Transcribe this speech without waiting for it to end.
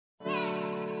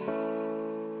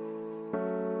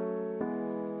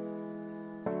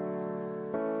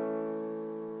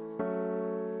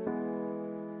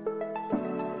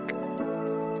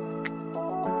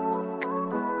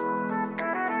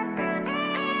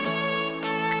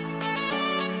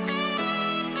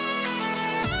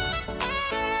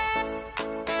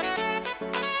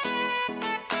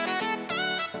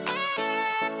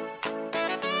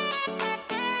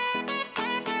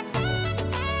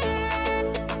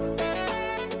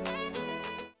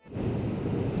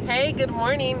Hey, good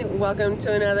morning. Welcome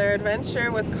to another adventure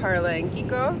with Carla and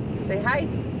Kiko. Say hi.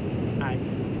 Hi.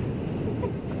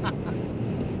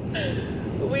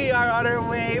 We are on our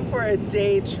way for a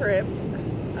day trip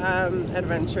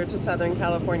adventure to Southern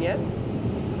California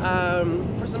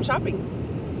for some shopping.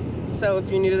 So if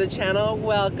you're new to the channel,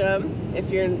 welcome. If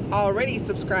you're already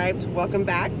subscribed, welcome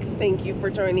back. Thank you for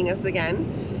joining us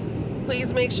again.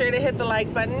 Please make sure to hit the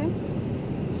like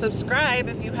button, subscribe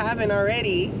if you haven't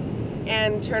already,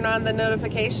 and turn on the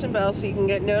notification bell so you can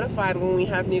get notified when we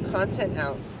have new content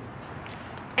out.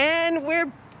 And we're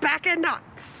back at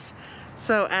Knott's.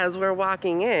 So as we're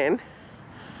walking in,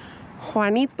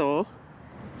 Juanito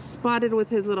spotted with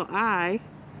his little eye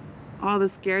all the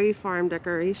scary farm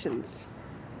decorations.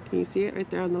 Can you see it right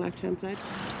there on the left-hand side?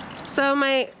 So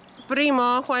my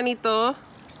primo, Juanito,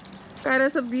 got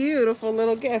us a beautiful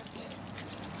little gift.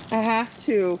 I have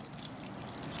to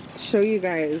show you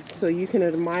guys so you can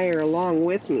admire along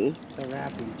with me The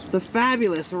wrapping. the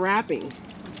fabulous wrapping.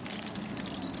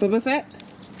 Boba Fett,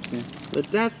 Yeah. the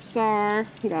Death Star,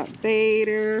 you got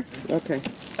Vader. Okay.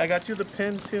 I got you the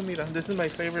pin too, Mira. This is my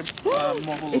favorite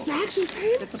mobile. It's actually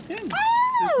paid? It's a pin. Oh!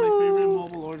 It's my favorite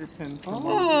mobile order pin.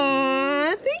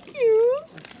 Aww, thank you.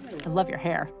 I love your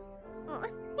hair. Oh,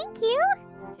 thank you.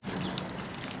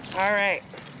 All right,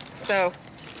 so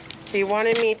he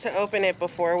wanted me to open it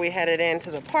before we headed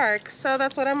into the park, so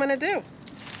that's what I'm gonna do.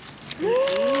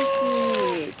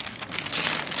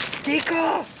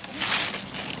 Kiko!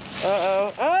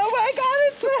 Uh-oh. Oh my God,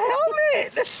 it's the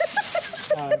helmet!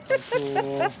 That's so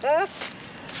cool.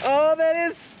 Oh, that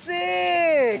is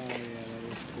sick! Oh, yeah,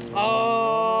 that is cool.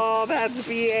 Oh, that's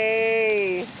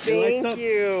BA. Thank up.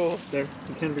 you. There,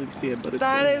 you can't really see it, but it's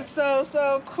That is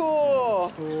so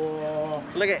cool. cool.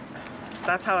 Look at,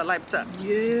 that's how it lights up.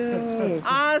 Yeah.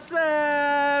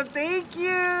 Awesome, thank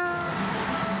you.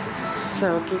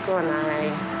 So Kiko and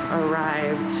I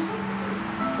arrived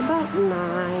about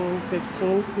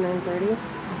 9:15, 9:30.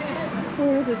 We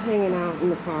were just hanging out in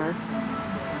the car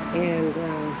and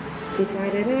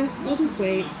decided, we'll just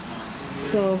wait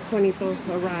till Juanito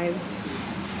arrives.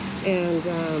 And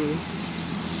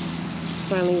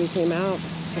finally we came out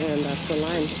and that's the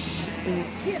line.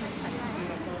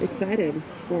 But excited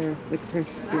for the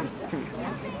Christmas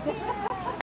crafts.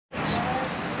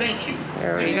 Thank you.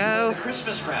 There we go. The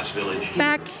Christmas Crafts Village.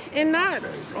 Back in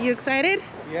Knott's. You excited?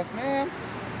 Yes, ma'am.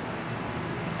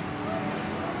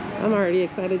 I'm already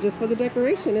excited just for the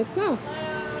decoration itself.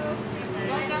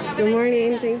 Good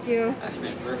morning, thank you.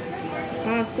 It's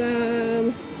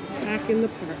awesome. Back in the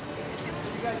park.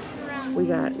 We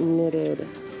got knitted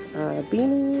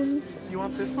beanies. You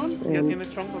want this one? And Ya tiene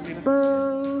chongo, Mira.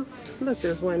 bows. Look,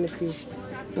 there's one if you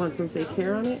want some fake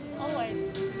hair on it.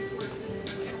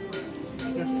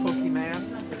 There's Pokemon.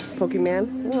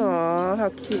 Pokemon. Aw, how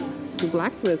cute. The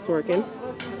blacksmith's working,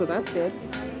 so that's good.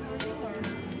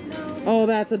 Oh,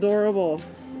 that's adorable.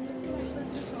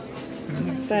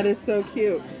 That is so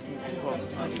cute.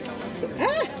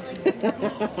 Ah!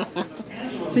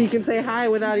 So you can say hi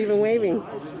without even waving.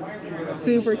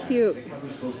 Super cute.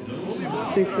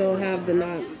 They still have the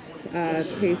Knott's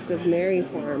Taste of Mary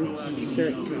Farm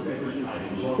shirts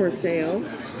for sale.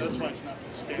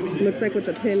 Looks like with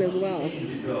the pin as well.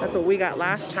 That's what we got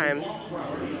last time.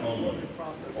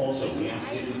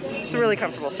 It's a really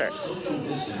comfortable shirt.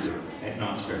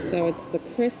 So it's the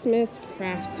Christmas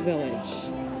Crafts Village.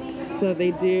 So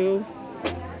they do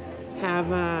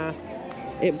have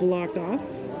it blocked off.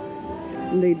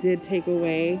 And they did take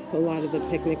away a lot of the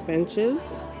picnic benches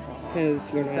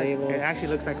because you're not able. It actually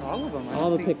looks like all of them.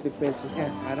 All the picnic benches.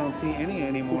 Yeah, I don't see any You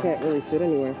anymore. can't really sit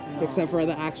anywhere except for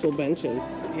the actual benches.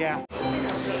 Yeah.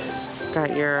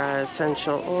 Got your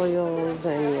essential oils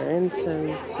and your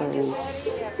incense, and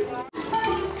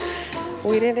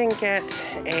we didn't get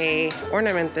a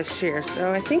ornament this year,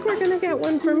 so I think we're gonna get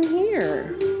one from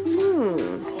here.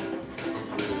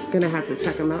 Gonna have to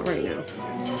check them out right now.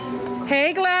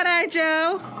 Hey, Glad-Eye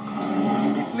Joe.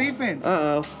 He's sleeping.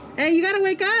 Uh-oh. Hey, you gotta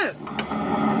wake up. He's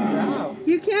out.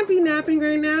 You can't be napping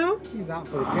right now. He's out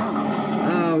for the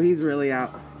count. Oh, he's really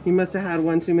out. He must have had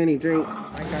one too many drinks.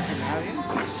 I got him out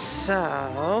here.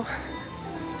 So,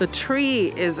 the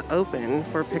tree is open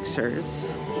for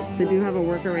pictures. They do have a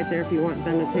worker right there if you want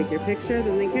them to take your picture,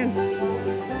 then they can.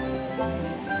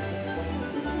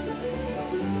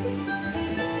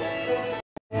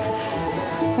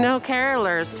 No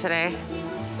carolers today,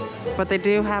 but they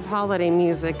do have holiday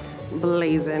music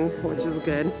blazing, which is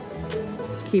good.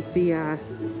 Keep the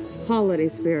holiday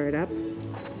spirit up.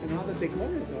 And all the decor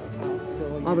is out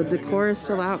still. All the decor is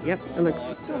still out. Yep, it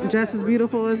looks just as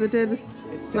beautiful as it did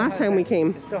last time we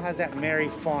came. It still has that Mary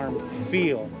Farm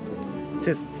feel.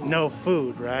 just no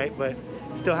food, right? But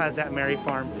still has that Mary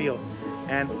Farm feel.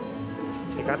 And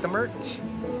check out the merch.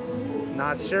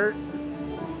 Knott shirt,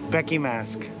 Becky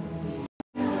mask.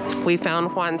 We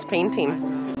found Juan's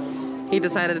painting. He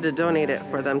decided to donate it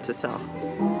for them to sell.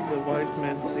 The wise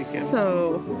man seeking.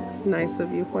 So nice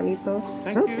of you, Juanito.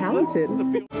 Thank So you. talented.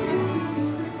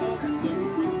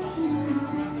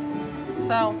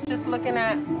 So just looking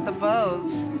at the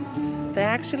bows, they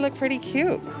actually look pretty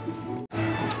cute.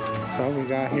 So we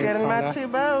got here Getting my 2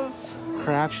 bows.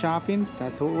 craft shopping.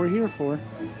 That's what we're here for.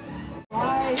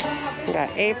 We got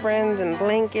aprons and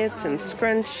blankets and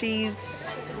scrunchies.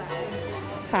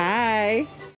 Hi.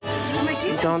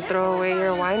 Don't throw away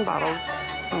your wine bottles.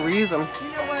 Reuse them. You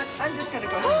know what? I'm just gonna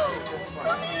go ahead and take this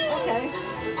one. Okay.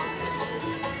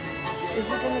 Is it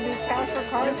going to be cash or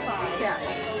card? Yeah.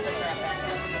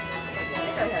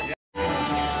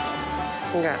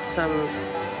 We got some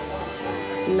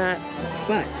nuts,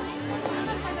 but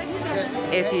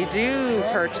if you do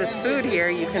purchase food here,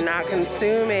 you cannot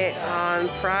consume it on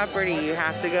property. You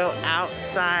have to go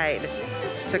outside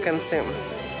to consume.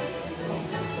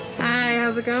 Hi,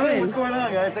 how's it going? Hey, what's going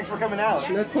on, guys? Thanks for coming out.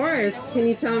 Of course. Can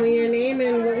you tell me your name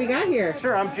and what we got here?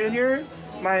 Sure, I'm Junior.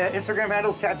 My Instagram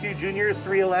handle is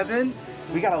tattoo_junior311.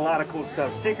 We got a lot of cool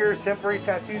stuff. Stickers, temporary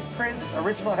tattoos, prints,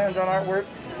 original hands-on artwork.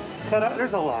 But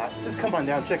there's a lot. Just come on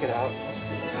down, check it out.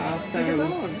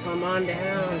 Awesome. Come on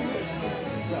down.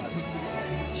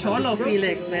 Cholo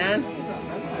Felix, man.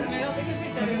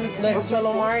 Look,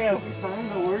 Cholo Mario.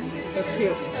 That's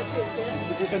cute.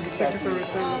 Look at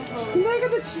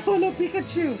the Cholo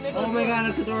Pikachu. Oh my god,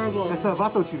 that's adorable. That's a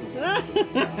Vato Chew.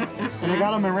 And I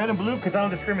got them in red and blue because I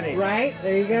don't discriminate. Right?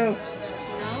 There you go.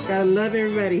 Gotta love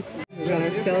everybody. We got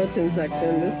our skeleton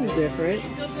section. This is different.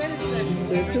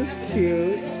 This is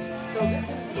cute.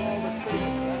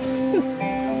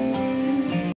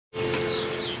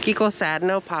 Kiko's sad,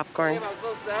 no popcorn.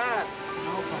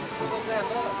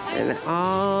 And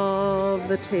all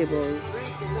the tables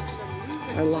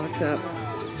are locked up.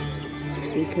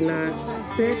 You cannot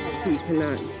sit, you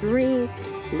cannot drink,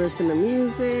 listen to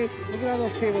music. Look at all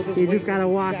those tables. You just gotta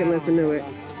walk and listen to it.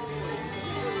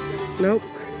 Nope,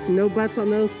 no butts on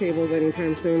those tables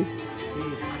anytime soon.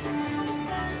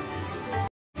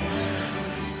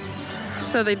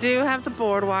 So they do have the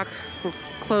boardwalk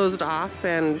closed off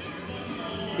and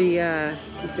the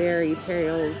berry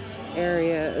trails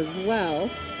area as well.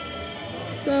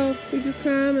 So we just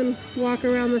come and walk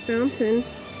around the fountain,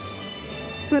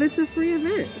 but it's a free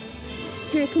event.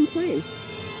 Can't complain.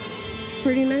 It's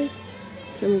pretty nice.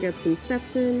 Come and get some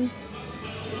steps in.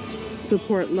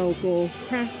 Support local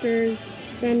crafters,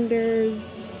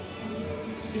 vendors.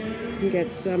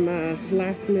 Get some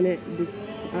last minute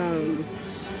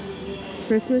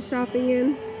Christmas shopping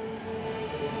in.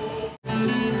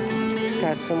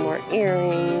 Got some more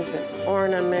earrings and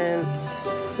ornaments.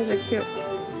 These are cute.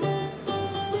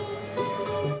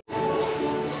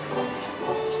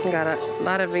 Got a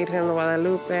lot of Virgen de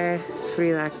Guadalupe,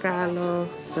 Frida Kahlo,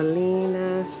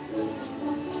 Selena.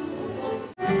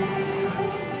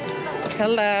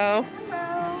 Hello.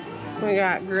 We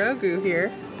got Grogu here,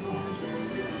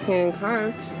 hand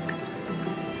carved.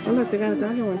 Oh look, they got a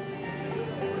doggy one.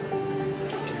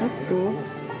 That's cool.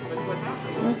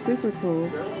 That's super cool.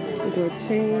 We do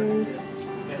chains,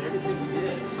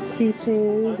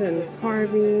 keychains, and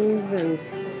carvings, and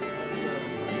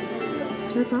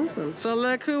that's awesome. So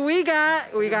look who we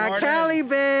got. We got Cali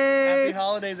Bay. Happy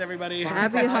holidays, everybody.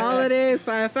 Happy holidays,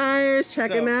 Five Fires.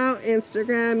 Check them out.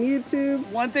 Instagram, YouTube.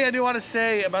 One thing I do want to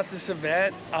say about this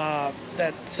event,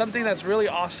 that something that's really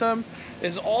awesome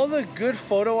is all the good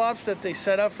photo ops that they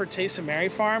set up for Taste of Mary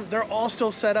Farm, they're all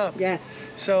still set up. Yes.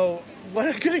 So what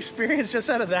a good experience just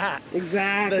out of that.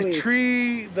 Exactly. The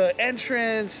tree, the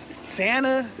entrance,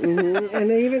 Santa. And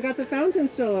they even got the fountain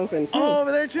still open too. Oh,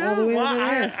 over there too? All the way over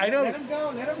there. I know. Let him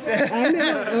go, let him go. I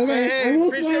know. Okay, Hey, I won't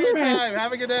appreciate spoil the your rest. time.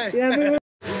 Have a good day. Yeah, but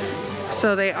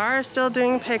so they are still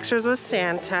doing pictures with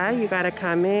Santa. You got to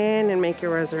come in and make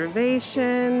your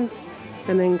reservations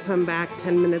and then come back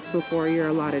 10 minutes before your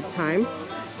allotted time.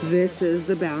 This is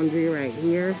the boundary right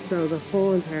here. So the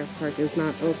whole entire park is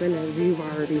not open, as you've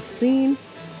already seen.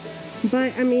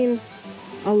 But I mean,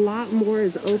 a lot more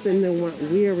is open than what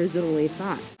we originally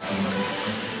thought.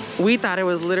 We thought it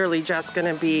was literally just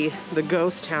gonna be the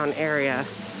ghost town area,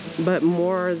 but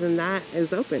more than that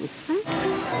is open.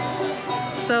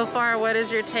 So far, what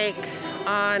is your take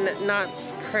on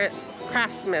Knott's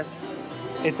Craftsmith?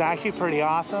 It's actually pretty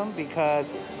awesome because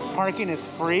parking is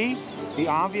free. The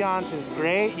ambiance is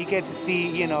great. You get to see,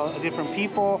 you know, different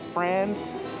people, friends.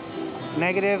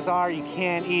 Negatives are you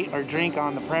can't eat or drink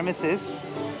on the premises,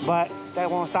 but that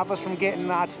won't stop us from getting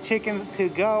Knott's chicken to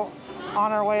go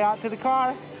on our way out to the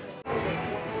car.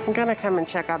 I'm gonna come and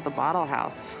check out the bottle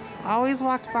house. Always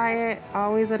walked by it,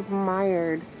 always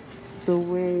admired the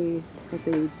way that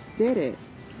they did it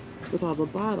with all the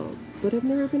bottles, but I've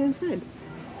never been inside.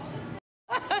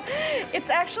 It's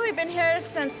actually been here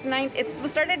since it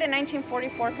was started in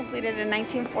 1944, completed in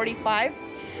 1945.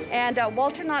 And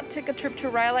Walter Knott took a trip to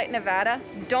Rhyolite, Nevada.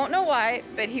 Don't know why,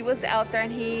 but he was out there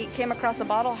and he came across a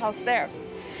bottle house there.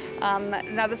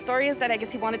 Now the story is that I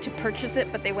guess he wanted to purchase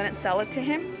it, but they wouldn't sell it to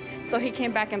him. So he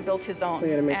came back and built his own. So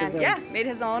he had to make his own. Yeah, made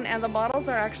his own. And the bottles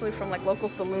are actually from like local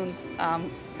saloons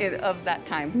of that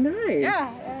time. Nice.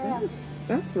 Yeah.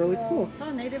 That's really cool. It's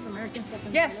all Native American stuff.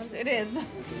 Yes, it is.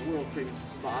 Real pretty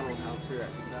bottle house here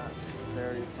at Knott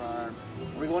Dairy Farm.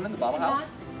 Are we going in the bottle house?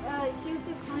 He was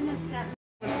just calling us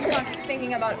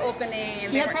Thinking about opening.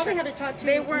 And He probably had to talk to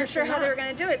They weren't Mr. sure how they were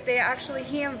Knott. going to do it.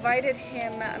 He invited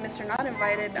him, Mr. Knott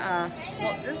invited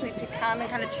Walt Disney to come and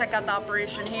kind of check out the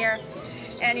operation here.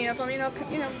 And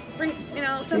bring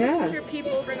some of your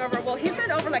people, bring over. Well, he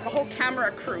sent over like a whole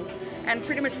camera crew, and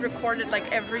pretty much recorded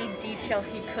like every detail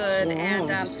he could. Wow.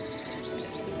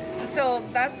 And so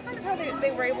that's kind of how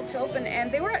they were able to open.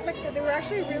 And they were, like I said, they were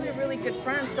actually really, really good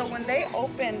friends. So when they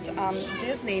opened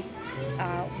Disney,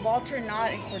 Walter Knott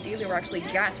and Cordelia were actually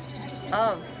guests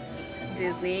of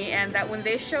Disney, and that when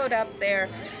they showed up there,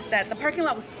 that the parking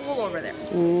lot was full over there.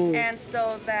 And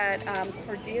so that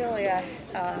Cordelia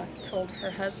told her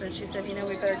husband, she said, we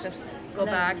better just go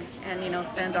back and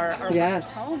send our workers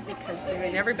home, because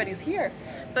everybody's here.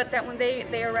 But that when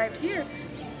they arrived here,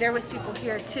 there was people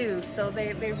here too, so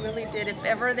they really did. If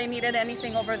ever they needed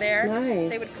anything over there,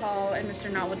 they would call, and Mr.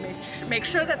 Knott would make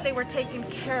sure that they were taken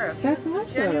care of. That's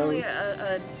awesome. Genuinely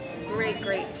a great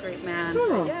man.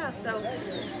 Huh.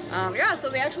 So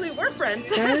they actually were friends.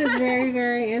 That is very,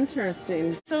 very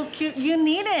interesting. So cute. You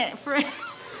need it for.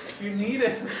 You need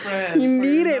it, friend. You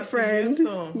need it, friend.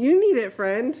 You need it,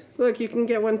 friend. Look, you can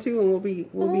get one too, and we'll be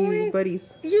buddies.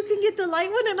 You can get the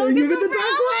light one, and I'll You get get the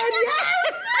dark one.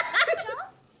 Yes.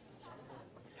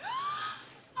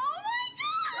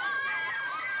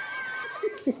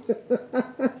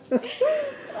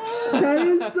 That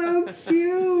is so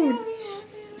cute.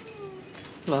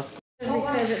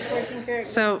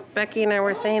 So Becky and I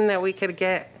were saying that we could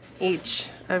get each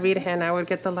Avita and I would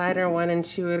get the lighter one and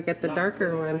she would get the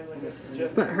darker one.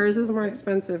 But hers is more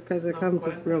expensive because it comes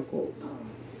with real gold.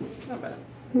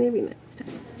 Maybe next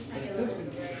time.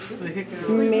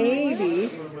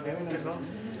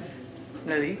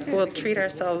 Maybe we'll treat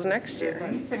ourselves next year.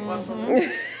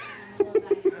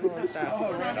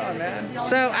 Oh, right on, man.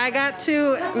 So I got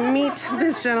to meet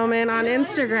this gentleman on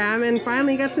Instagram and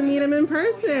finally got to meet him in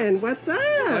person. What's up?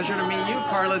 Pleasure to meet you,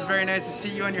 Carla. It's very nice to see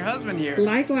you and your husband here.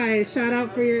 Likewise. Shout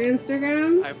out for your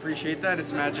Instagram. I appreciate that.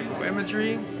 It's magical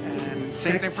imagery. And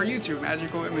same thing for YouTube,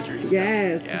 magical imagery. So,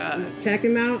 Yes. yeah. Check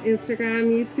him out.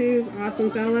 Instagram, YouTube. Awesome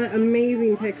fella.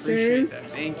 Amazing pictures. Appreciate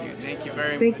that. Thank you. Thank you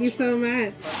very much. Thank you so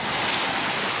much.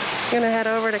 Gonna head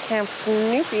over to Camp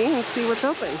Snoopy and see what's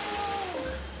open.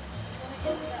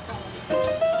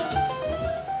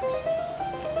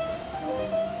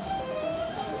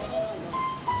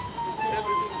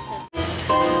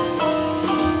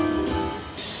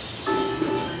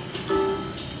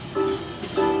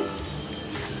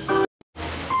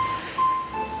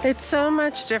 It's so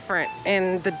much different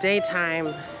in the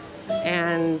daytime,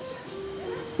 and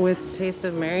with Taste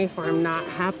of Mary Farm not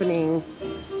happening,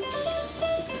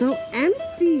 it's so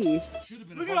empty.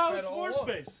 Look at all the sports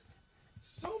space.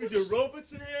 So much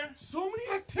aerobics in here. So many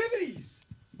activities.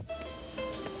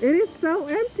 It is so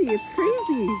empty. It's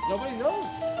crazy. Nobody knows.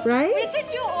 Right? We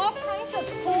could do all kinds of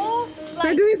cool.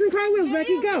 Start doing some cartwheels,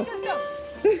 Becky. Go.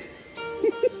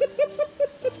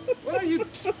 What are you?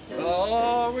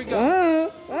 Oh, we go.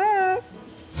 Oh, oh.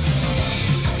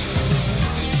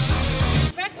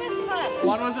 Breakfast club.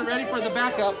 Juan wasn't ready for the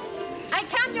backup. I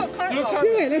can't do a cartwheel. Do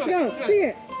it. Let's go. See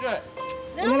it. Do it.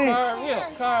 No. Cartwheel,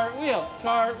 cartwheel,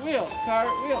 cartwheel,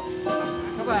 cartwheel.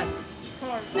 Come on.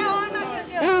 No, I'm not gonna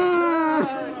do it. Ah.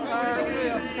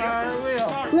 Cartwheel, cartweel.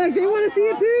 Look, they want to see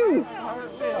it too.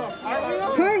 Cartwheel.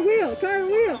 Cartwheel,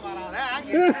 cartwheel.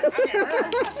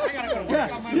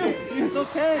 It's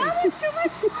okay. That was too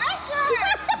much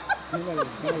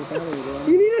pressure.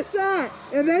 You need a shot,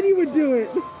 and then you would do it.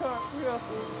 Cartwheel.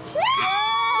 Woo!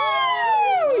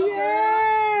 Yeah!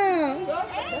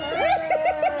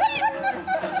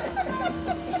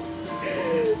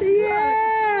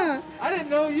 Yeah! I didn't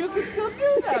know you could still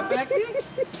do that, Becky.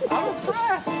 I'm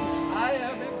impressed. I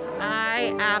am impressed.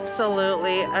 I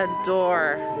absolutely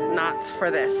adore Knott's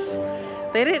for this.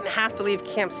 They didn't have to leave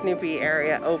Camp Snoopy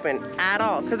area open at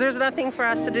all because there's nothing for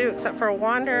us to do except for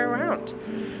wander around.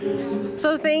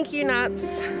 So thank you, Knotts,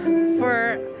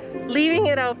 for leaving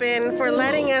it open, for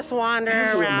letting us wander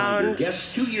around,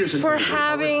 for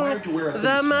having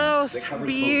the most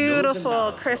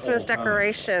beautiful Christmas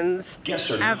decorations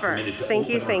ever. Thank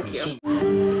you, thank you.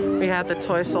 We had the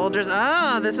toy soldiers.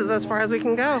 Oh, this is as far as we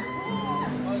can go.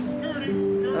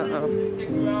 Uh-oh.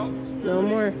 No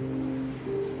more.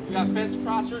 We got fence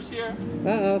crossers here.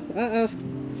 Uh-oh, uh-oh.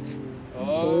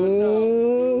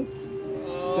 Oh,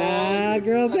 Oh. Bad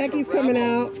girl Becky's coming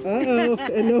out. Uh-oh.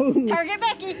 And no. Target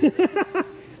Becky.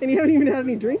 And you haven't even had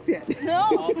any drinks yet. No.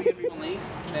 I'll be only,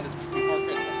 and then it's before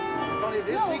Christmas. It's only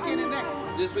this weekend and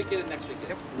next. This weekend and next weekend.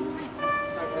 Yep.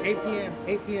 8 p.m.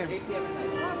 8 p.m. 8 p.m. at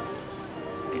night.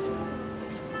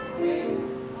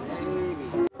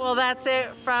 Well, that's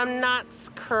it from Knott's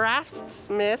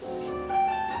Craftsmith.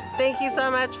 Thank you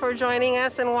so much for joining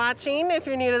us and watching. If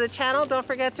you're new to the channel, don't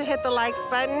forget to hit the like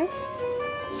button,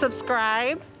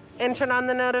 subscribe, and turn on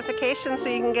the notifications so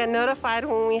you can get notified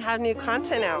when we have new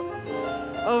content out.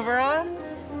 Overall,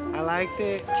 I liked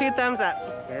it. 2 thumbs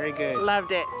up. Very good.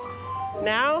 Loved it.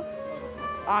 Now,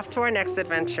 off to our next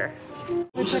adventure.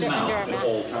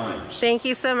 Thank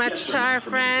you so much to our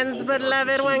friends,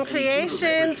 Beloved One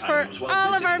Creations, for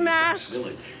all of our masks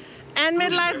and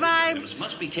midlife vibes.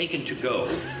 Must be taken to go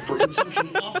for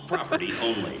consumption off property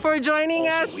only. For joining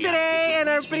us today and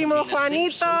our primo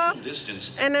Juanito.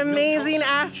 An amazing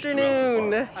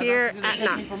afternoon here at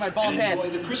Knott. For my bald head.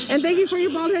 And thank you for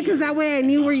your bald head, because that way I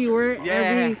knew where you were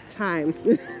every time.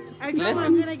 I know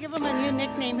I'm gonna give him a new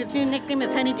nickname. His new nickname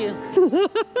is Honeydew.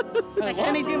 Like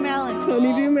Honeydew Melon.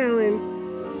 Honeydew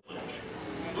Melon.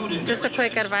 Just a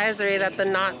quick advisory that the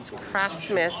Knott's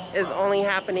Craftsmith is only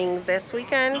happening this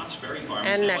weekend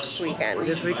and next weekend.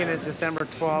 This weekend is December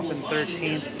 12th and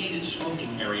 13th.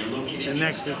 The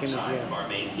next weekend is well.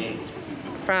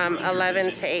 From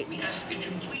 11 to 8.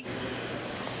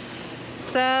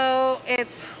 So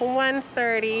it's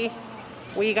 1:30.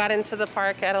 We got into the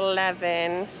park at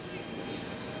 11.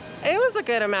 It was a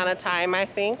good amount of time, I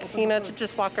think, you know, to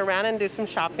just walk around and do some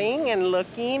shopping and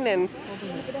looking and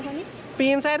be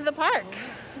inside of the park.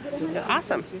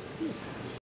 Awesome.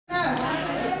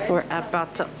 We're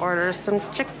about to order some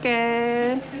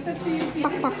chicken.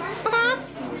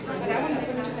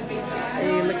 Are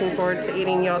you looking forward to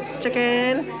eating your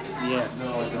chicken? Yes.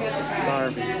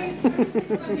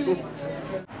 Starving.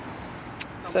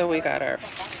 So we got our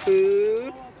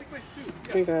food,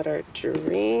 we got our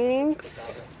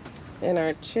drinks, and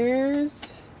our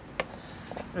chairs.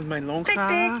 With my lonca.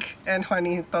 Picnic and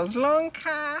Juanito's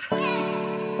lonca.